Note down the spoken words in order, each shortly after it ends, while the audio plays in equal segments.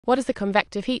What is the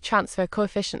convective heat transfer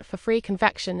coefficient for free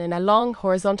convection in a long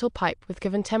horizontal pipe with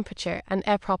given temperature and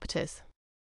air properties?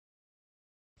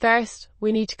 First,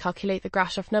 we need to calculate the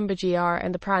Gr.Pr number Gr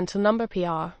and the Prandtl number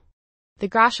Pr. The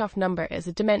Gr.Pr number is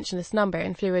a dimensionless number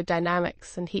in fluid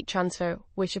dynamics and heat transfer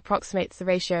which approximates the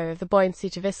ratio of the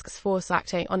buoyancy to viscous force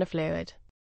acting on a fluid.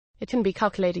 It can be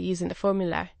calculated using the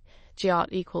formula Gr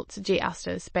equal to G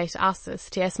asterisk beta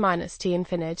asterisk Ts minus T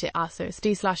infinity asterisk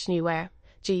D slash nu where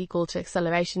G equal to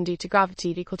acceleration due to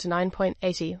gravity equal to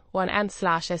 9.81 and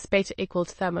slash S beta equal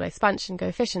to thermal expansion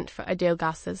coefficient for ideal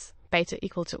gases, beta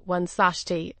equal to 1 slash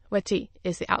T, where T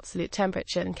is the absolute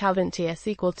temperature and Kelvin Ts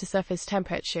equal to surface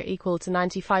temperature equal to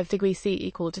 95 degrees C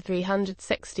equal to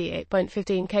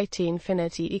 368.15 K T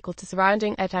infinity equal to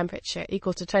surrounding air temperature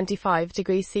equal to 25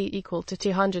 degrees C equal to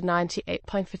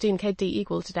 298.15 K D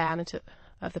equal to diameter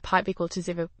of the pipe equal to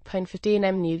 0.15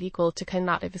 m nu equal to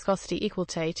kinetic viscosity equal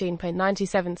to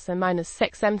 18.97 and minus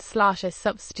 6 m slash S.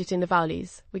 Substituting the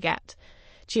values, we get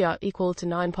Gr equal to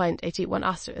 9.81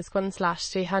 asterisk 1 slash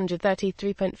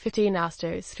 333.15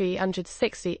 asterisk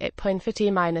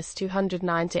 368.15 minus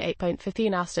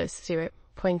 298.15 asterisk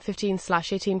 0.15 slash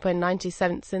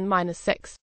 18.97 and minus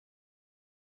 6.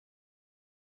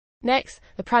 Next,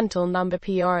 the Prandtl number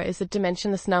Pr is a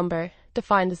dimensionless number,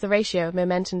 defined as the ratio of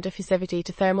momentum diffusivity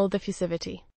to thermal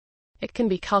diffusivity. It can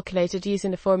be calculated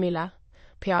using the formula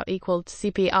Pr equal to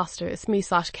Cp asterisk mu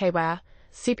slash K where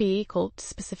Cp equal to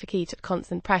specific heat at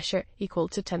constant pressure equal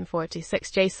to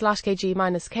 1046 J slash Kg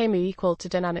minus K mu equal to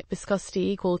dynamic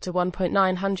viscosity equal to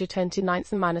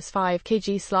 1.929 and minus 5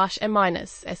 Kg slash M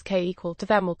minus Sk equal to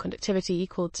thermal conductivity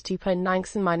equal to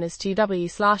 2.9 and minus 2 W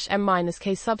slash M minus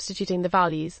K. Substituting the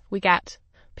values, we get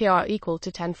Pr equal to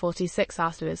 1046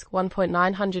 asterisk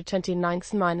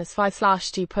 1.929 minus 5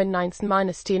 slash 2.9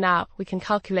 minus 2. Now, we can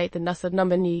calculate the Nusselt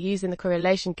number nu using the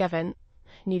correlation given.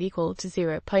 Nu equal to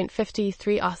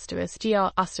 0.53 asterisk Gr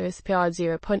asterisk Pr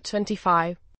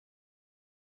 0.25.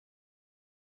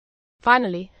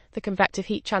 Finally, the convective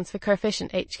heat transfer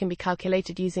coefficient H can be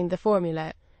calculated using the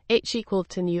formula H equal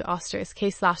to nu asterisk K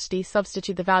slash D.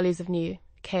 Substitute the values of nu,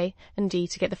 K, and D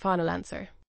to get the final answer.